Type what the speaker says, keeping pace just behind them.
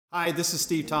Hi, this is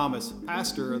Steve Thomas,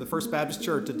 pastor of the First Baptist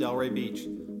Church at Delray Beach.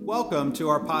 Welcome to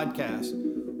our podcast.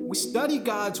 We study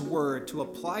God's Word to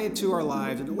apply it to our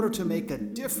lives in order to make a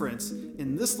difference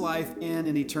in this life and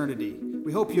in eternity.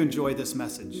 We hope you enjoy this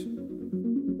message.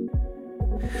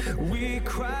 We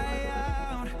cry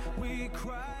out, we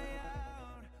cry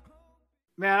out.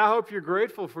 Man, I hope you're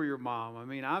grateful for your mom.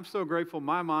 I'm so grateful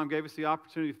my mom gave us the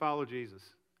opportunity to follow Jesus.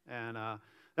 And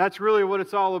that's really what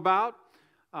it's all about.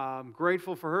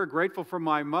 Grateful for her, grateful for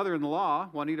my mother-in-law,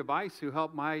 Juanita Bice, who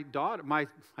helped my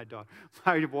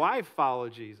wife follow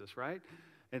Jesus, right?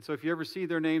 And so if you ever see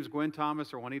their names, Gwen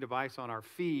Thomas or Juanita Bice, on our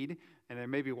feed, and they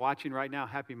may be watching right now,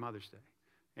 happy Mother's Day.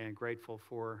 And grateful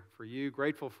for you,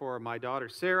 grateful for my daughter,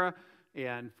 Sarah,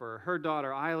 and for her daughter,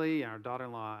 Eiley, and our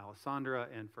daughter-in-law, Alessandra,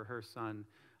 and for her son,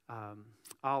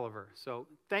 Oliver. So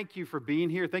thank you for being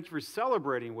here. Thank you for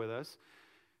celebrating with us.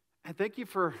 And thank you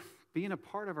for being a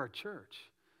part of our church.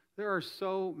 There are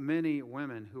so many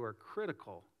women who are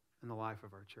critical in the life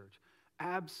of our church,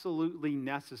 absolutely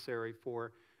necessary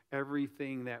for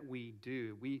everything that we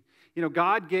do.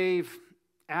 God gave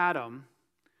Adam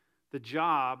the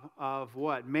job of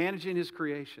what? Managing his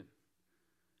creation.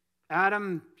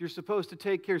 Adam, you're supposed to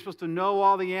take care, you're supposed to know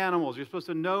all the animals, you're supposed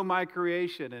to know my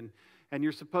creation, and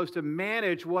you're supposed to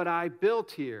manage what I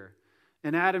built here.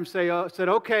 And Adam said,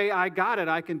 okay, I got it,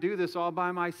 I can do this all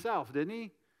by myself, didn't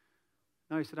he?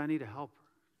 No, he said, I need a helper.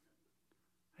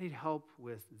 I need help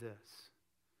with this.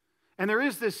 And there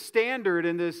is this standard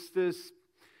and this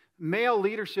male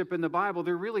leadership in the Bible.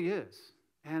 There really is.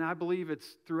 And I believe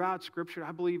it's throughout Scripture.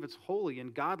 I believe it's holy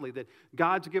and godly, that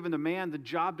God's given the man the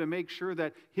job to make sure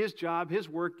that his job, his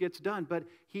work gets done. But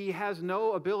he has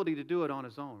no ability to do it on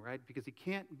his own, right? Because he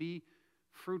can't be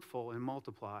fruitful and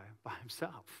multiply by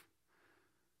himself.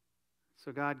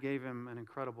 So God gave him an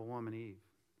incredible woman, Eve.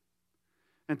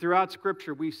 And throughout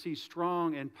Scripture, we see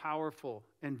strong and powerful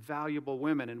and valuable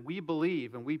women. And we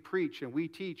believe and we preach and we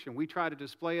teach and we try to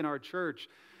display in our church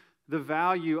the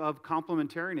value of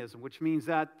complementarianism, which means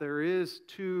that there is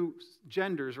two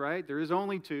genders, right? There is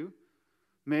only two,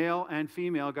 male and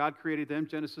female. God created them,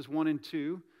 Genesis 1 and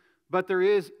 2. But there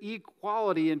is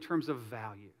equality in terms of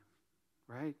value,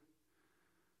 right?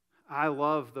 I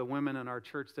love the women in our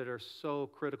church that are so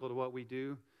critical to what we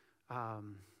do.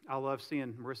 I love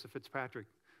seeing Marissa Fitzpatrick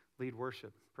lead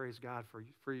worship. Praise God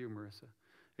for you, Marissa.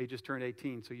 You just turned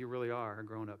 18, so you really are a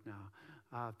grown-up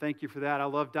now. Thank you for that. I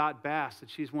love Dot Bass, that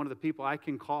she's one of the people I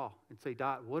can call and say,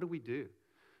 Dot, what do we do?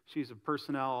 She's a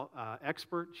personnel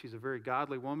expert. She's a very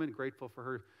godly woman. Grateful for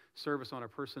her service on our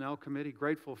personnel committee.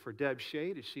 Grateful for Deb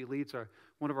Shade, as she leads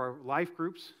one of our life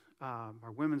groups,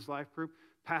 our women's life group.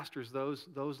 Pastors those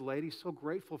ladies. So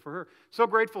grateful for her. So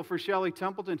grateful for Shelley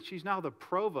Templeton. She's now the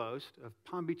provost of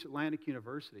Palm Beach Atlantic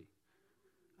University.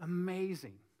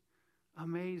 Amazing.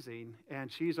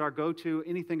 And she's our go-to.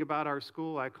 Anything about our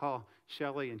school, I call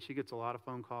Shelley, and she gets a lot of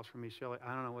phone calls from me. Shelley,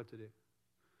 I don't know what to do.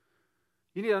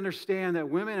 You need to understand that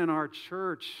women in our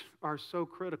church are so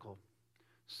critical,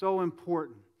 so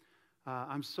important.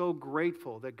 I'm so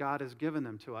grateful that God has given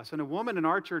them to us. And a woman in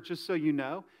our church, just so you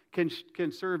know,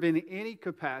 can serve in any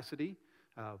capacity,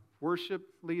 worship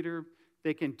leader.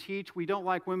 They can teach. We don't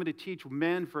like women to teach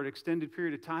men for an extended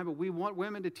period of time, but we want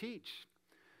women to teach.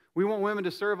 We want women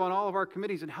to serve on all of our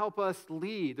committees and help us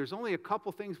lead. There's only a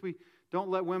couple things we don't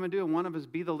let women do, and one of us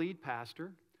be the lead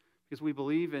pastor, because we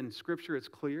believe in Scripture it's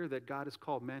clear that God has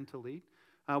called men to lead.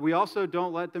 We also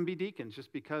don't let them be deacons,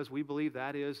 just because we believe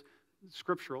that is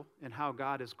scriptural and how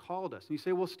God has called us. And you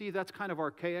say, well, Steve, that's kind of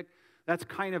archaic. That's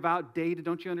kind of outdated.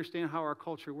 Don't you understand how our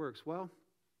culture works? Well,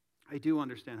 I do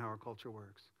understand how our culture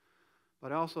works.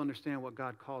 But I also understand what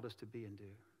God called us to be and do.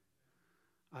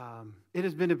 It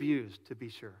has been abused, to be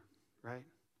sure, right?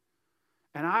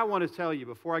 And I want to tell you,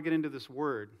 before I get into this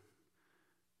word,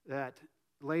 that,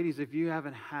 ladies, if you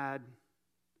haven't had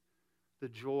the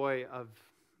joy of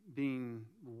being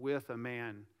with a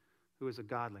man who is a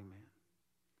godly man,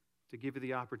 to give you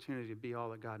the opportunity to be all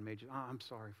that God made you, I'm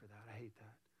sorry for that. I hate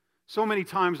that. So many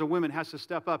times a woman has to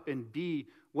step up and be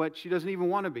what she doesn't even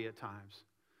want to be at times.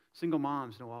 Single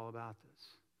moms know all about this.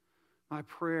 My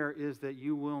prayer is that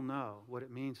you will know what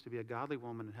it means to be a godly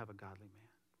woman and have a godly man.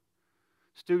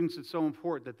 Students, it's so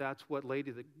important that that's what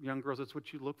young girls, that's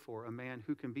what you look for, a man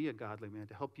who can be a godly man,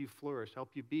 to help you flourish, help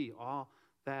you be all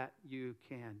that you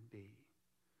can be.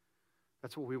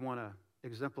 That's what we want to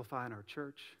exemplify in our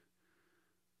church.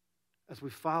 As we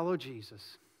follow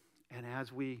Jesus and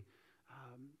as we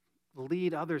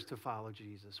lead others to follow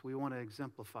Jesus, we want to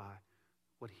exemplify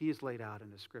what he has laid out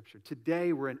in the Scripture.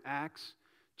 Today we're in Acts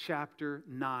chapter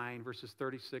 9, verses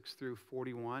 36 through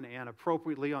 41, and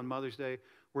appropriately on Mother's Day,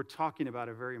 we're talking about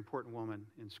a very important woman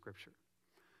in Scripture.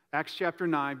 Acts chapter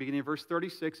 9, beginning in verse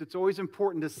 36, it's always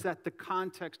important to set the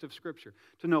context of Scripture,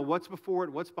 to know what's before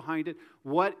it, what's behind it,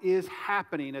 what is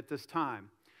happening at this time.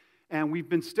 And we've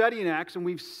been studying Acts, and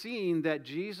we've seen that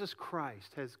Jesus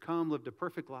Christ has come, lived a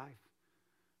perfect life.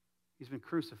 He's been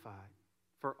crucified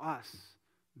for us,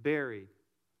 buried,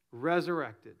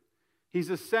 resurrected. He's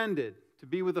ascended to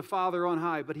be with the Father on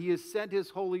high, but he has sent his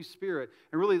Holy Spirit.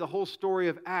 And really the whole story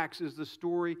of Acts is the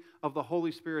story of the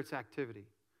Holy Spirit's activity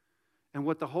and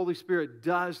what the Holy Spirit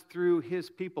does through his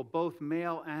people, both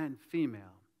male and female.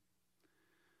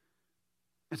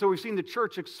 And so we've seen the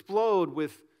church explode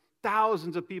with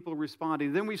thousands of people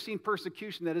responding. Then we've seen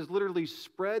persecution that has literally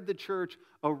spread the church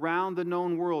around the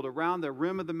known world, around the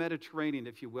rim of the Mediterranean,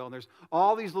 if you will. And there's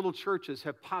all these little churches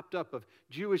have popped up of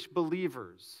Jewish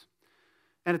believers.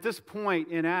 And at this point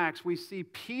in Acts, we see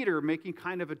Peter making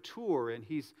kind of a tour, and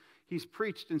he's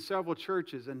preached in several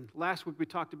churches. And last week we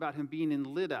talked about him being in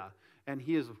Lydda, and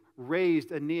he has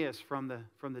raised Aeneas from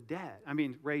the dead.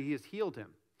 He has healed him.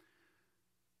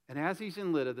 And as he's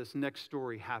in Lydda, this next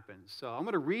story happens. So I'm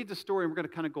going to read the story, and we're going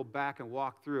to kind of go back and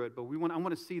walk through it. But I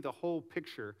want to see the whole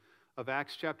picture of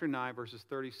Acts chapter 9, verses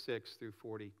 36 through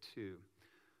 42.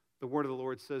 The word of the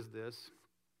Lord says this: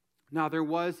 Now there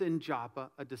was in Joppa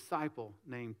a disciple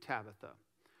named Tabitha,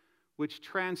 which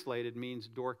translated means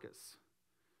Dorcas.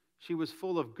 She was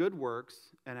full of good works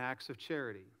and acts of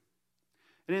charity.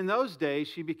 And in those days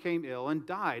she became ill and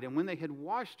died, and when they had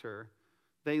washed her,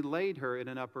 they laid her in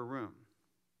an upper room.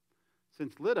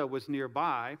 Since Lydda was near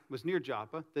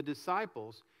Joppa, the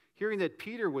disciples, hearing that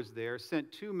Peter was there,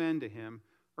 sent 2 men to him,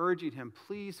 urging him,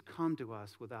 "Please come to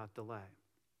us without delay."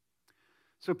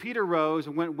 So Peter rose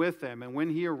and went with them, and when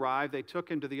he arrived, they took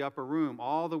him to the upper room.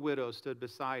 All the widows stood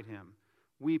beside him,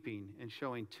 weeping and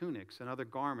showing tunics and other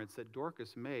garments that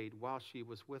Dorcas made while she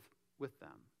was with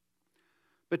them.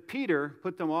 But Peter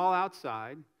put them all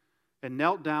outside and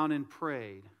knelt down and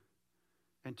prayed.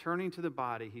 And turning to the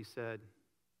body, he said,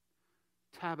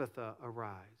 "Tabitha,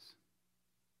 arise."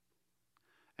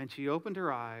 And she opened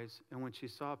her eyes, and when she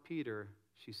saw Peter,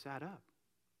 she sat up.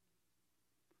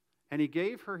 And he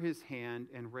gave her his hand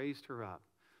and raised her up.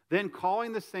 Then,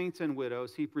 calling the saints and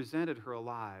widows, he presented her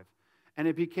alive. And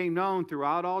it became known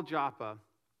throughout all Joppa,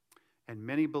 and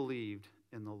many believed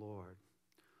in the Lord.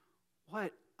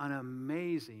 What an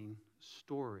amazing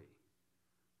story.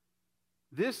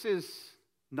 This is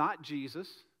not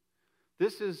Jesus.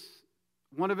 This is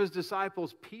one of his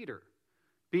disciples, Peter,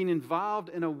 being involved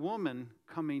in a woman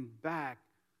coming back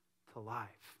to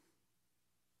life.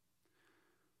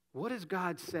 What is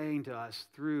God saying to us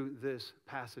through this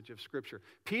passage of Scripture?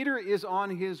 Peter is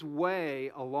on his way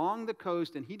along the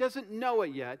coast, and he doesn't know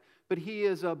it yet, but he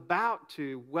is about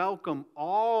to welcome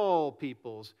all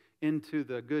peoples into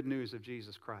the good news of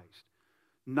Jesus Christ.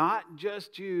 Not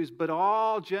just Jews, but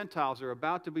all Gentiles are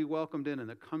about to be welcomed in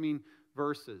the coming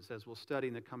verses, as we'll study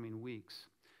in the coming weeks.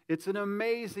 It's an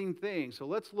amazing thing. So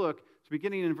let's look,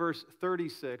 beginning in verse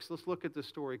 36, let's look at the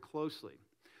story closely.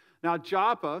 Now,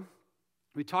 Joppa,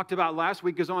 we talked about last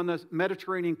week, is on the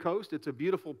Mediterranean coast. It's a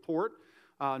beautiful port,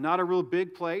 not a real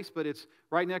big place, but it's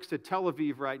right next to Tel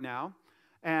Aviv right now.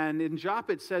 And in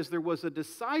Joppa it says there was a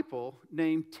disciple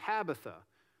named Tabitha,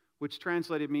 which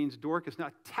translated means Dorcas.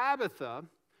 Now, Tabitha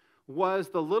was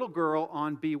the little girl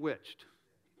on Bewitched.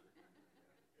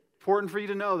 Important for you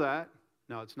to know that.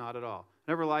 No, it's not at all.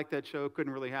 Never liked that show.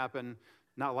 Couldn't really happen.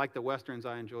 Not like the Westerns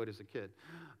I enjoyed as a kid.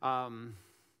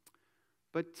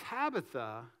 But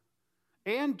Tabitha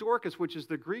and Dorcas, which is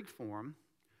the Greek form,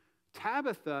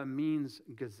 Tabitha means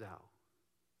gazelle.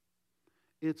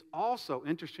 It's also,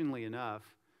 interestingly enough,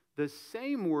 the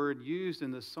same word used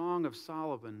in the Song of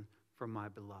Solomon for my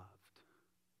beloved.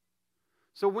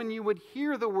 So when you would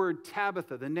hear the word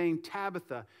Tabitha, the name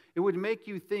Tabitha, it would make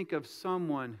you think of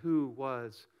someone who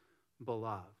was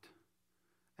beloved.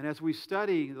 And as we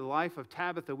study the life of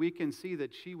Tabitha, we can see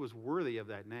that she was worthy of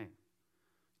that name.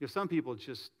 You know, some people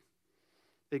just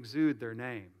exude their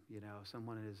name. You know,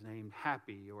 someone is named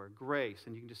Happy or Grace,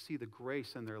 and you can just see the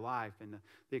grace in their life and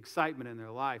the excitement in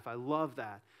their life. I love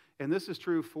that. And this is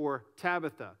true for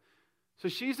Tabitha. So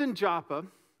she's in Joppa,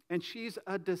 and she's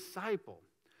a disciple.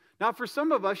 Now, for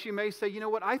some of us, you may say, you know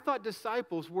what, I thought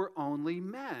disciples were only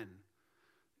men.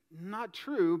 Not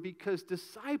true, because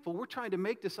we're trying to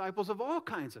make disciples of all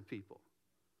kinds of people.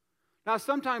 Now,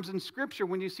 sometimes in Scripture,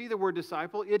 when you see the word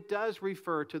disciple, it does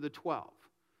refer to the 12,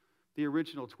 the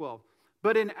original 12.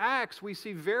 But in Acts, we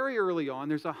see very early on,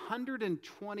 there's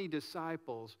 120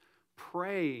 disciples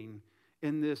praying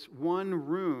in this one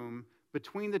room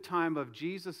between the time of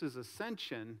Jesus'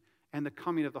 ascension and the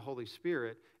coming of the Holy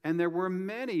Spirit. And there were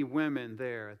many women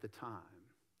there at the time.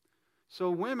 So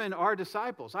women are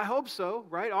disciples. I hope so,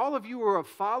 right? All of you are a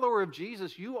follower of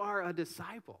Jesus. You are a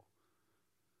disciple.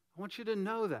 I want you to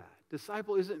know that.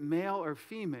 Disciple isn't male or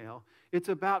female. It's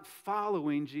about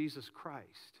following Jesus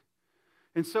Christ.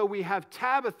 And so we have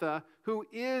Tabitha, who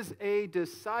is a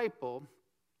disciple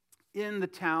in the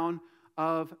town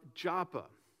of Joppa.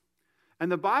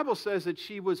 And the Bible says that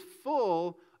she was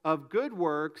full of good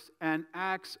works and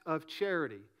acts of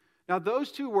charity. Now,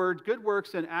 those two words, good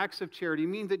works and acts of charity,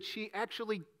 mean that she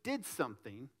actually did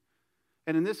something.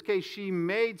 And in this case, she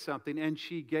made something and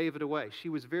she gave it away. She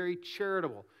was very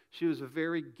charitable. She was a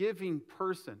very giving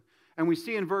person. And we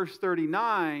see in verse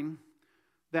 39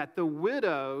 that the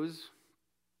widows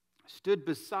stood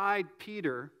beside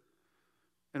Peter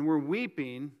and were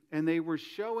weeping, and they were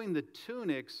showing the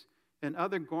tunics and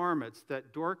other garments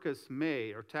that Dorcas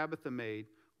made, or Tabitha made,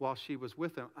 while she was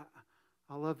with them.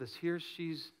 I love this. Here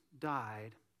she's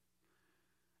died,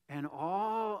 and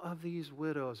all of these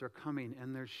widows are coming,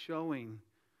 and they're showing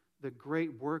the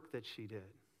great work that she did.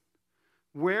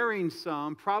 Wearing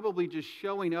some, probably just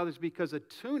showing others, because a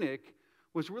tunic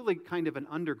was really kind of an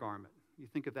undergarment. You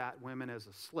think of that, women, as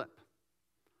a slip.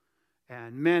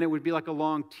 And men, it would be like a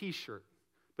long t-shirt.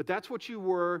 But that's what you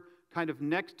wore kind of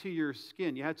next to your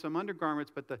skin. You had some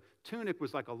undergarments, but the tunic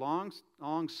was like a long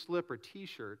slip or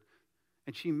t-shirt.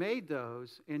 And she made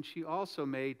those, and she also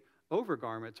made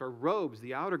overgarments or robes,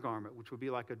 the outer garment, which would be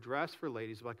like a dress for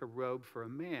ladies, like a robe for a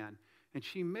man. And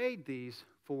she made these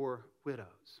for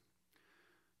widows.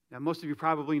 Now, most of you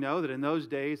probably know that in those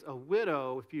days, a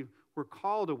widow, if you were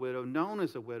called a widow, known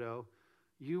as a widow,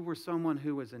 you were someone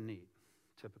who was in need,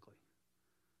 typically.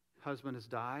 Husband has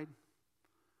died.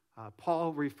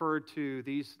 Paul referred to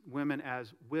these women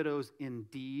as widows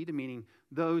indeed, meaning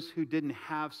those who didn't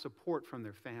have support from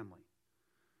their family.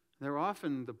 They're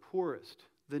often the poorest,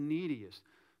 the neediest,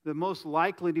 the most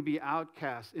likely to be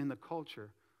outcast in the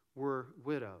culture were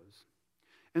widows.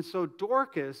 And so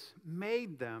Dorcas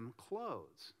made them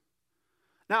clothes.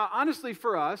 Now, honestly,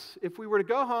 for us, if we were to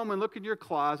go home and look in your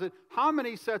closet, how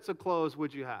many sets of clothes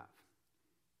would you have?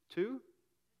 2?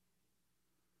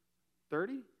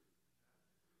 30? A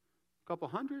couple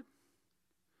hundred?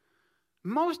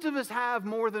 Most of us have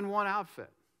more than one outfit.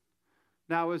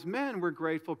 Now, as men, we're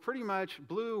grateful. Pretty much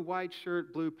blue, white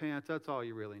shirt, blue pants, that's all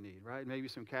you really need, right? Maybe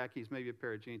some khakis, maybe a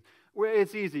pair of jeans. Well,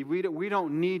 it's easy. We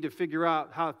don't need to figure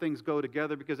out how things go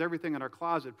together because everything in our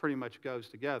closet pretty much goes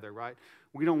together, right?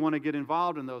 We don't want to get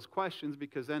involved in those questions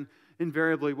because then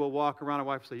invariably we'll walk around, our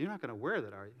wife and say, "You're not going to wear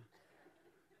that, are you?"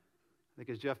 I think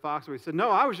as Jeff Foxworthy said, "No,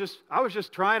 I was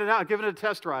just trying it out, giving it a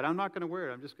test ride. I'm not going to wear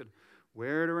it. I'm just going to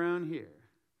wear it around here."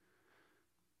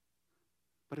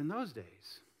 But in those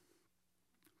days,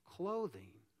 clothing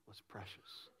was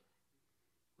precious.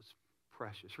 Was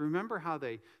precious. Remember how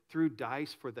they threw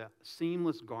dice for the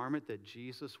seamless garment that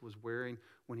Jesus was wearing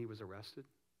when he was arrested?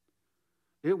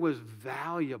 It was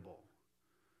valuable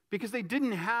because they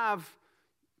didn't have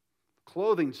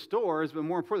clothing stores, but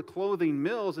more importantly, clothing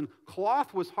mills, and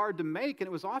cloth was hard to make, and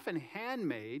it was often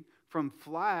handmade from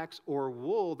flax or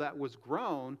wool that was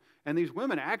grown, and these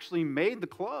women actually made the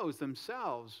clothes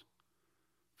themselves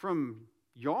from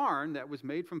yarn that was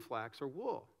made from flax or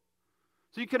wool.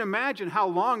 So you can imagine how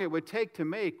long it would take to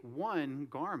make one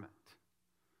garment.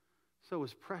 So it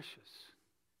was precious.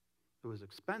 It was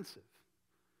expensive.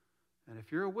 And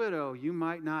if you're a widow, you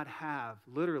might not have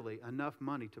literally enough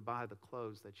money to buy the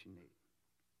clothes that you need.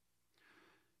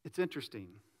 It's interesting.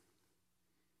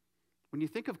 When you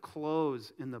think of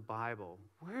clothes in the Bible,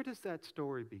 where does that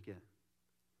story begin?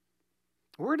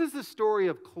 Where does the story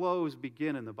of clothes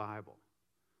begin in the Bible?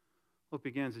 Well, it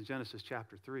begins in Genesis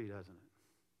chapter 3, doesn't it?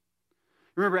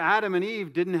 Remember, Adam and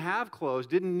Eve didn't have clothes,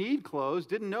 didn't need clothes,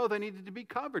 didn't know they needed to be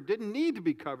covered, didn't need to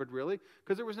be covered, really,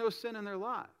 because there was no sin in their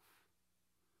life.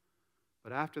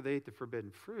 But after they ate the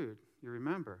forbidden fruit, you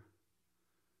remember,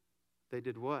 they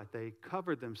did what? They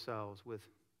covered themselves with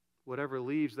whatever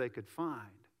leaves they could find,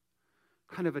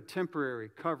 kind of a temporary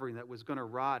covering that was going to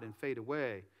rot and fade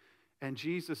away. And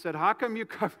Jesus said, "How come you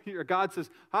cover your?" God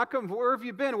says, "How come? Where have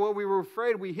you been?" "Well, we were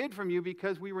afraid. We hid from you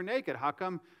because we were naked." "How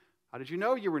come? How did you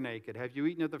know you were naked? Have you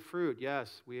eaten of the fruit?"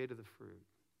 "Yes, we ate of the fruit."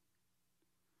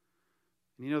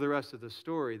 And you know the rest of the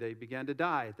story. They began to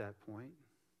die at that point.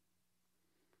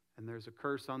 And there's a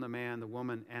curse on the man, the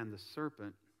woman, and the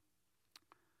serpent.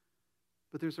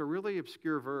 But there's a really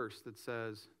obscure verse that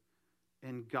says,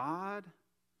 "And God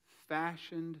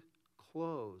fashioned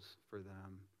clothes for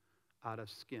them out of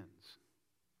skins."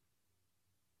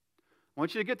 I I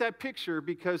want you to get that picture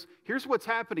because here's what's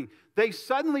happening. They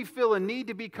suddenly feel a need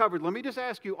to be covered. Let me just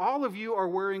ask you, all of you are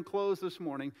wearing clothes this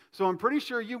morning, so I'm pretty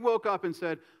sure you woke up and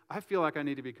said, I feel like I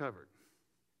need to be covered.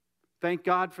 Thank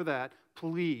God for that.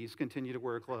 Please continue to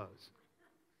wear clothes.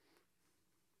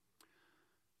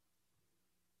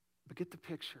 But get the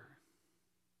picture.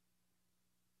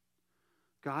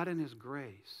 God in His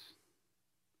grace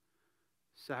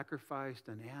sacrificed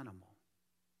an animal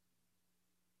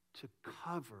to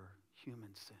cover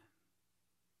human sin.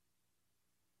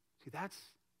 See, that's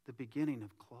the beginning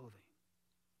of clothing.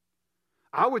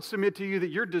 I would submit to you that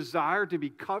your desire to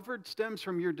be covered stems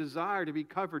from your desire to be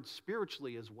covered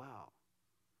spiritually as well.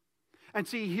 And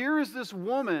see, here is this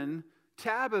woman,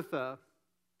 Tabitha,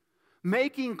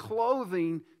 making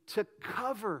clothing to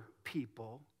cover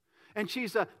people. And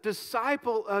she's a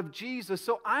disciple of Jesus.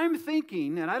 So I'm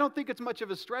thinking, and I don't think it's much of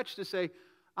a stretch to say,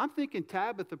 I'm thinking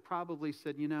Tabitha probably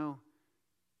said,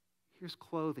 here's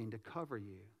clothing to cover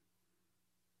you.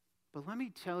 But let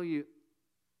me tell you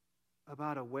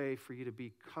about a way for you to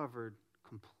be covered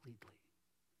completely.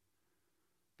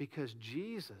 Because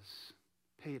Jesus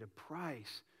paid a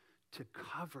price to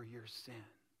cover your sin.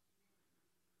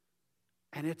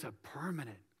 And it's a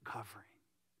permanent covering.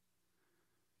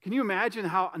 Can you imagine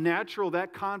how natural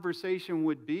that conversation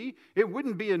would be? It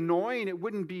wouldn't be annoying. It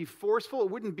wouldn't be forceful. It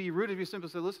wouldn't be rude if you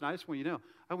simply said, listen, I just want you to know,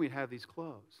 I want you to have these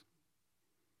clothes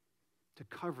to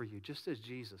cover you, just as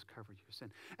Jesus covered your sin.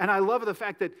 And I love the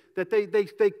fact that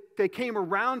they came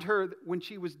around her when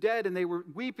she was dead, and they were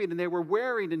weeping, and they were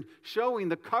wearing and showing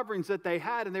the coverings that they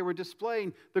had, and they were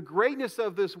displaying the greatness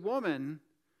of this woman,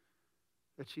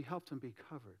 that she helped them be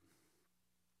covered.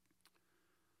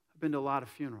 I've been to a lot of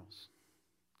funerals.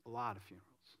 A lot of funerals.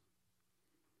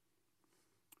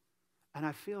 And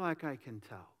I feel like I can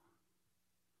tell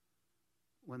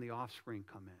when the offspring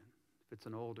come in, if it's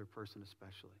an older person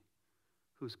especially,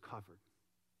 who's covered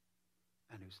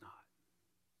and who's not.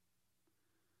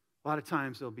 A lot of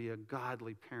times there'll be a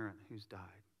godly parent who's died.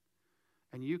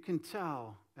 And you can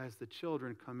tell as the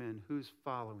children come in who's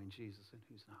following Jesus and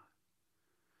who's not.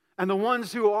 And the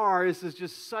ones who are, is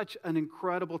just such an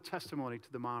incredible testimony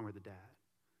to the mom or the dad.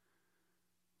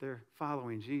 They're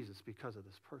following Jesus because of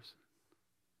this person.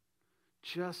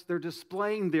 They're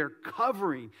displaying their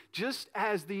covering, just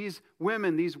as these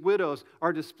women, these widows,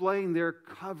 are displaying their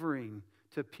covering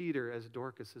to Peter as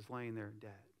Dorcas is laying there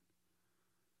dead.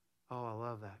 Oh, I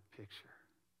love that picture.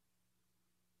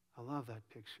 I love that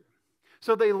picture.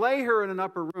 So they lay her in an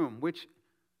upper room, which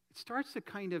it starts to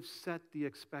kind of set the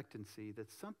expectancy that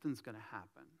something's going to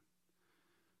happen.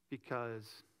 Because,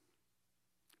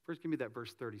 first give me that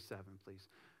verse 37, please.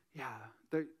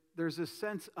 Yeah, there's a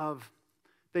sense of,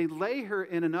 they lay her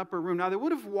in an upper room. Now, they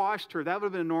would have washed her. That would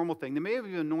have been a normal thing. They may have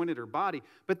even anointed her body.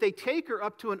 But they take her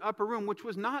up to an upper room, which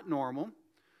was not normal,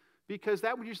 because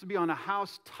that would used to be on a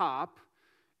house top.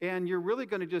 And you're really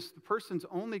going to the person's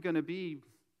only going to be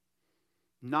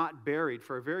not buried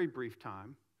for a very brief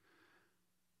time.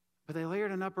 But they lay her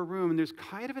in an upper room, and there's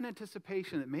kind of an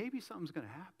anticipation that maybe something's going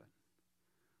to happen.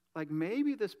 Like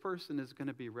maybe this person is going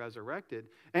to be resurrected.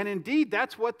 And indeed,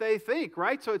 that's what they think,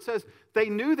 right? So it says they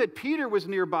knew that Peter was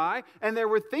nearby, and they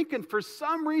were thinking, for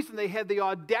some reason, they had the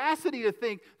audacity to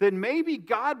think that maybe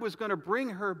God was going to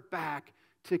bring her back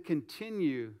to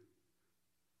continue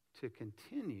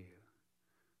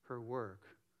her work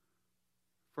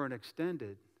for an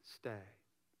extended stay.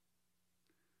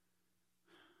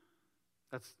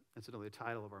 That's incidentally the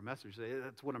title of our message today.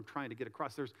 That's what I'm trying to get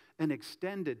across. There's an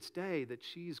extended stay that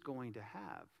she's going to have.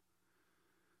 Have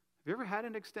you ever had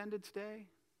an extended stay? I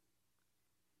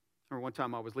remember one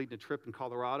time I was leading a trip in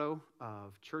Colorado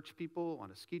of church people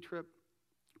on a ski trip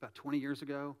about 20 years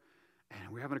ago, and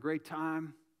we were having a great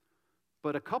time.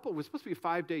 But it was supposed to be a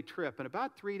 5-day trip, and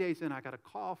about 3 days in, I got a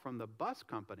call from the bus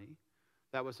company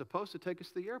that was supposed to take us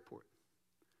to the airport.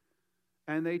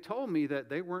 And they told me that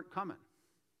they weren't coming.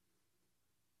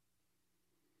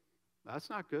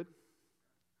 That's not good.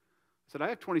 I said, I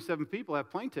have 27 people have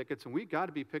plane tickets, and we got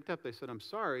to be picked up. They said, I'm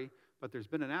sorry, but there's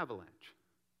been an avalanche.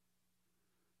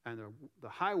 And the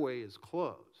highway is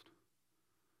closed.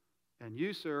 And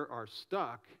you, sir, are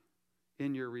stuck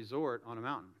in your resort on a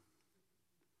mountain.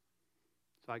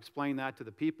 So I explained that to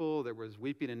the people. There was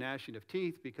weeping and gnashing of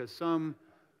teeth because some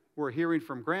were hearing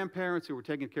from grandparents who were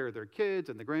taking care of their kids,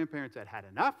 and the grandparents had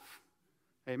enough.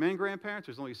 Amen, grandparents?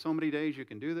 There's only so many days you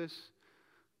can do this.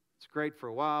 It's great for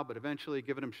a while, but eventually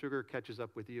giving them sugar catches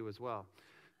up with you as well.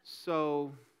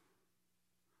 So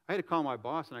I had to call my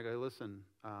boss, and I go, listen,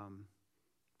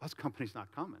 bus company's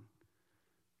not coming.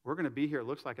 We're going to be here, it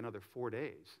looks like another 4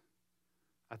 days.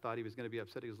 I thought he was going to be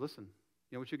upset. He goes, listen,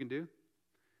 you know what you can do?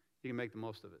 You can make the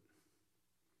most of it.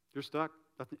 You're stuck.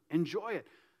 Nothing. Enjoy it.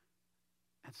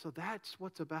 And so that's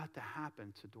what's about to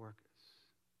happen to Dorcas.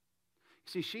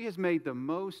 See, she has made the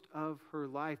most of her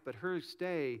life, but her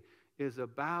stay is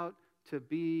about to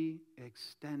be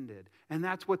extended. And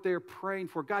that's what they're praying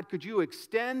for. God, could you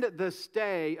extend the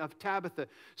stay of Tabitha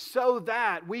so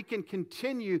that we can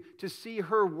continue to see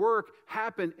her work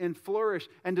happen and flourish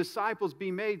and disciples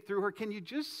be made through her? Can you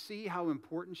just see how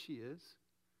important she is?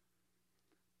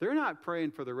 They're not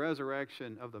praying for the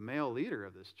resurrection of the male leader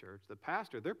of this church, the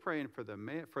pastor. They're praying for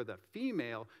the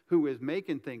female who is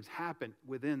making things happen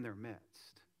within their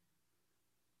midst.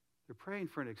 They're praying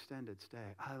for an extended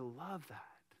stay. I love that.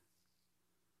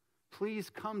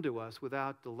 Please come to us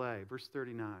without delay. Verse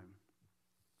 39.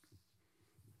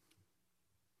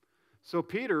 So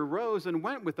Peter rose and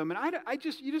went with them. And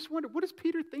you just wonder, what is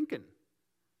Peter thinking?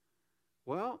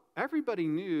 Well, everybody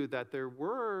knew that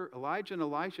Elijah and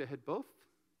Elisha had both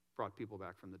brought people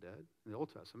back from the dead in the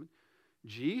Old Testament.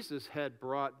 Jesus had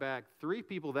brought back 3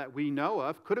 people that we know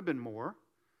of, could have been more.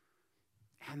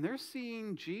 And they're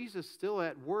seeing Jesus still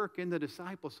at work in the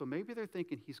disciples, so maybe they're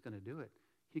thinking he's going to do it.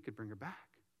 He could bring her back.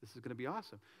 This is going to be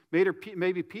awesome.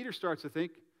 Maybe Peter starts to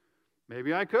think,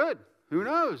 maybe I could. Who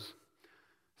knows?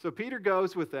 So Peter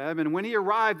goes with them, and when he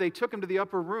arrived, they took him to the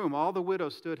upper room. All the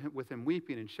widows stood with him,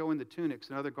 weeping and showing the tunics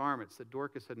and other garments that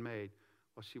Dorcas had made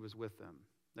while she was with them.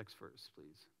 Next verse,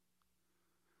 please.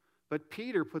 But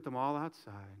Peter put them all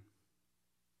outside.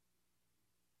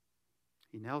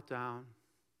 He knelt down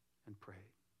and prayed.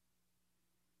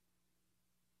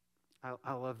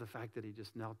 I love the fact that he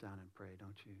just knelt down and prayed,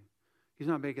 don't you? He's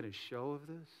not making a show of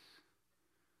this.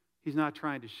 He's not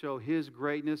trying to show his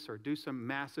greatness or do some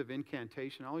massive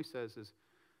incantation. All he says is,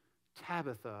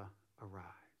 Tabitha, arise.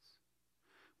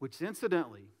 Which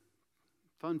incidentally,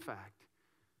 fun fact,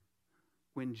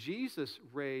 when Jesus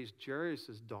raised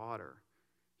Jairus' daughter,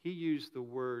 he used the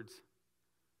words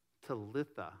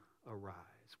Talitha, arise,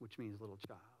 which means little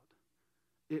child.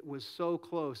 It was so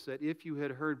close that if you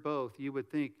had heard both, you would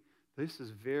think this is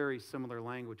very similar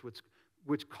language,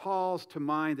 which calls to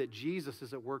mind that Jesus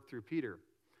is at work through Peter.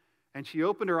 And she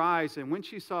opened her eyes, and when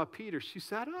she saw Peter, she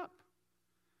sat up.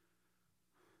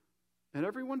 And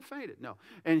everyone fainted. No.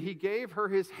 And he gave her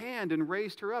his hand and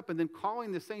raised her up, and then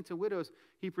calling the saints and widows,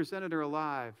 he presented her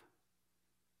alive.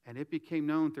 And it became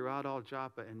known throughout all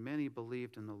Joppa, and many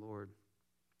believed in the Lord.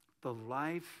 The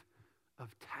life of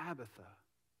Tabitha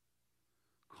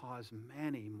caused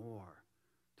many more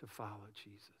to follow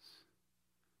Jesus.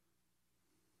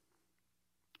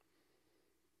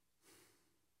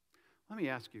 Let me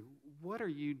ask you, what are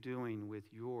you doing with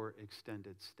your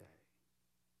extended stay?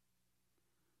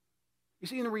 You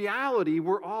see, in reality,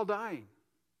 we're all dying,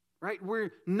 right?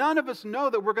 None of us know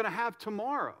that we're going to have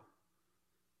tomorrow.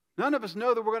 None of us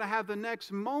know that we're going to have the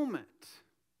next moment.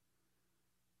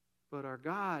 But our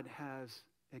God has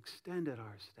extended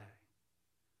our stay.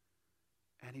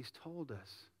 And he's told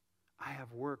us, I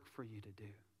have work for you to do.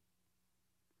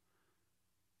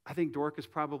 I think Dorcas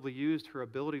probably used her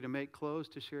ability to make clothes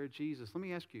to share Jesus. Let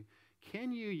me ask you,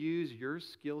 can you use your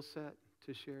skill set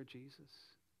to share Jesus?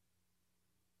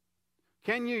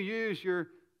 Can you use your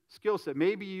skill set?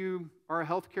 Maybe you are a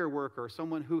healthcare worker or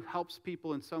someone who helps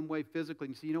people in some way physically.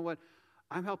 And you say, you know what?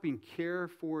 I'm helping care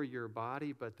for your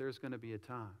body, but there's going to be a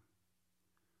time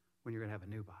when you're going to have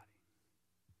a new body.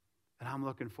 And I'm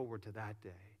looking forward to that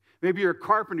day. Maybe you're a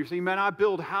carpenter, so you may not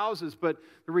build houses, but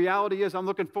the reality is I'm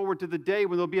looking forward to the day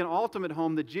when there'll be an ultimate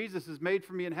home that Jesus has made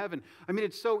for me in heaven. I mean,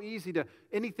 it's so easy to,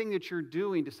 anything that you're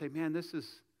doing, to say, man, this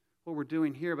is what we're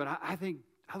doing here, but I think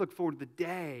I look forward to the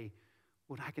day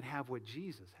when I can have what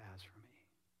Jesus has for me.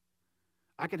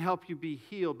 I can help you be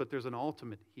healed, but there's an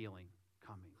ultimate healing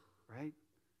coming, right?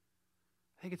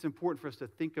 I think it's important for us to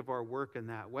think of our work in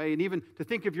that way, and even to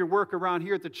think of your work around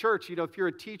here at the church. You know, if you're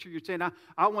a teacher, you're saying,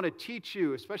 I want to teach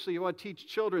you, especially you want to teach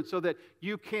children so that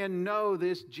you can know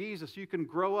this Jesus. You can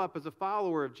grow up as a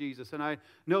follower of Jesus. And I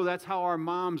know that's how our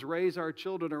moms raise our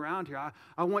children around here.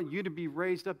 I want you to be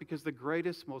raised up because the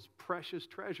greatest, most precious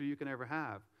treasure you can ever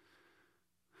have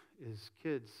is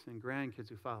kids and grandkids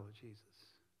who follow Jesus.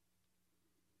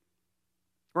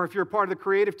 Or if you're a part of the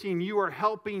creative team, you are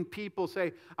helping people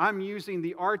say, I'm using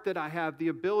the art that I have, the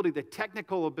ability, the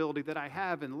technical ability that I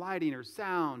have in lighting or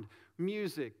sound,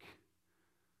 music,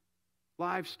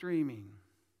 live streaming,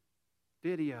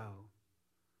 video.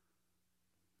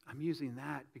 I'm using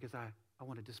that because I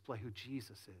want to display who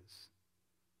Jesus is.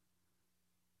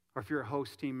 Or if you're a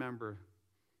host team member,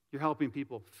 you're helping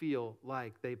people feel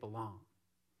like they belong.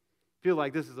 Feel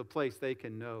like this is a place they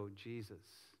can know Jesus.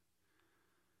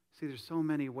 See, there's so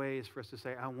many ways for us to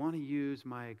say, I want to use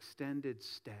my extended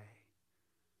stay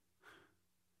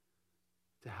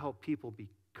to help people be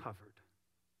covered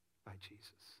by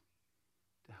Jesus.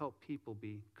 To help people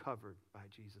be covered by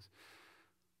Jesus.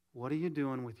 What are you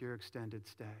doing with your extended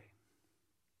stay?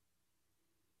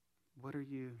 What are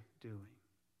you doing?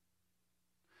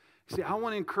 See, I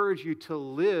want to encourage you to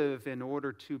live in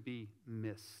order to be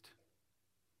missed.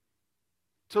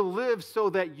 To live so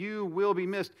that you will be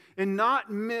missed. And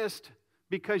not missed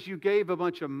because you gave a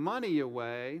bunch of money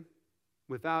away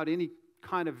without any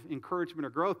kind of encouragement or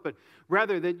growth, but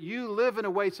rather that you live in a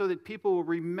way so that people will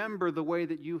remember the way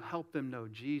that you help them know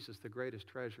Jesus, the greatest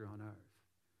treasure on earth.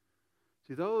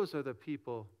 See, those are the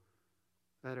people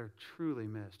that are truly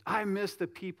missed. I miss the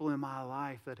people in my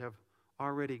life that have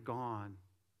already gone,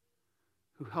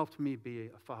 who helped me be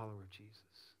a follower of Jesus,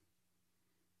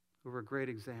 who were a great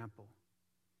example,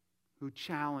 who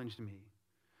challenged me,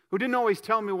 who didn't always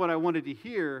tell me what I wanted to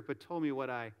hear, but told me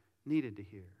what I needed to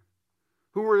hear,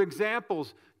 who were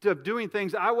examples of doing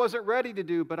things I wasn't ready to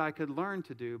do, but I could learn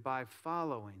to do by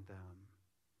following them.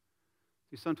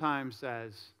 See, sometimes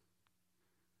as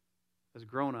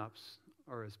grown-ups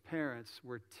or as parents,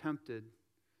 we're tempted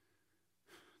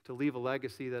to leave a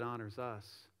legacy that honors us.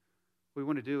 What we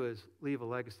want to do is leave a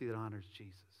legacy that honors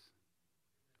Jesus,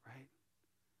 right?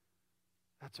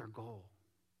 That's our goal.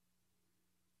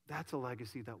 That's a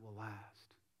legacy that will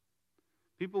last.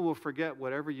 People will forget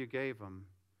whatever you gave them,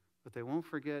 but they won't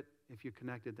forget if you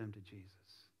connected them to Jesus.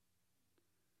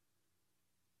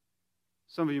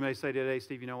 Some of you may say today,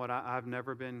 Steve, you know what? I've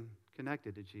never been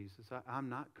connected to Jesus. I'm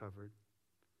not covered.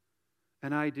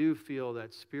 And I do feel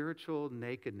that spiritual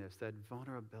nakedness, that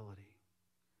vulnerability.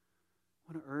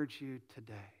 I want to urge you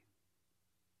today,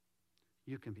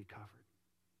 you can be covered.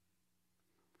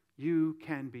 You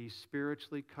can be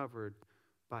spiritually covered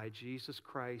by Jesus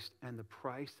Christ and the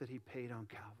price that he paid on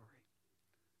Calvary.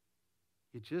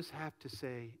 You just have to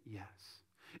say yes.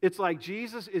 It's like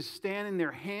Jesus is standing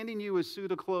there handing you a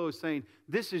suit of clothes saying,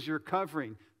 this is your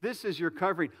covering. This is your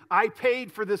covering. I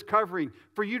paid for this covering,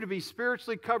 for you to be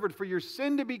spiritually covered, for your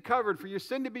sin to be covered, for your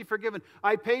sin to be forgiven.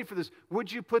 I paid for this.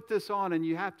 Would you put this on? And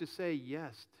you have to say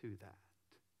yes to that.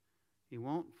 He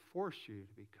won't force you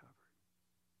to be covered.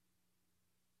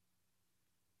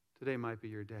 Today might be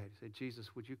your day to say,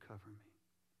 Jesus, would you cover me?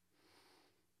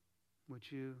 Would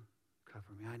you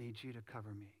cover me? I need you to cover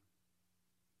me.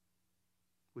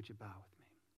 Would you bow with me?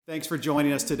 Thanks for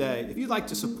joining us today. If you'd like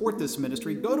to support this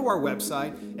ministry, go to our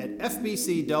website at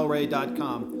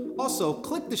fbcdelray.com. Also,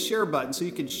 click the share button so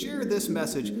you can share this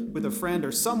message with a friend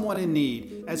or someone in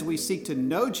need as we seek to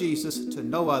know Jesus, to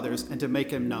know others, and to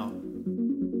make him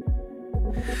known.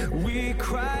 We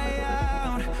cry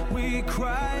out,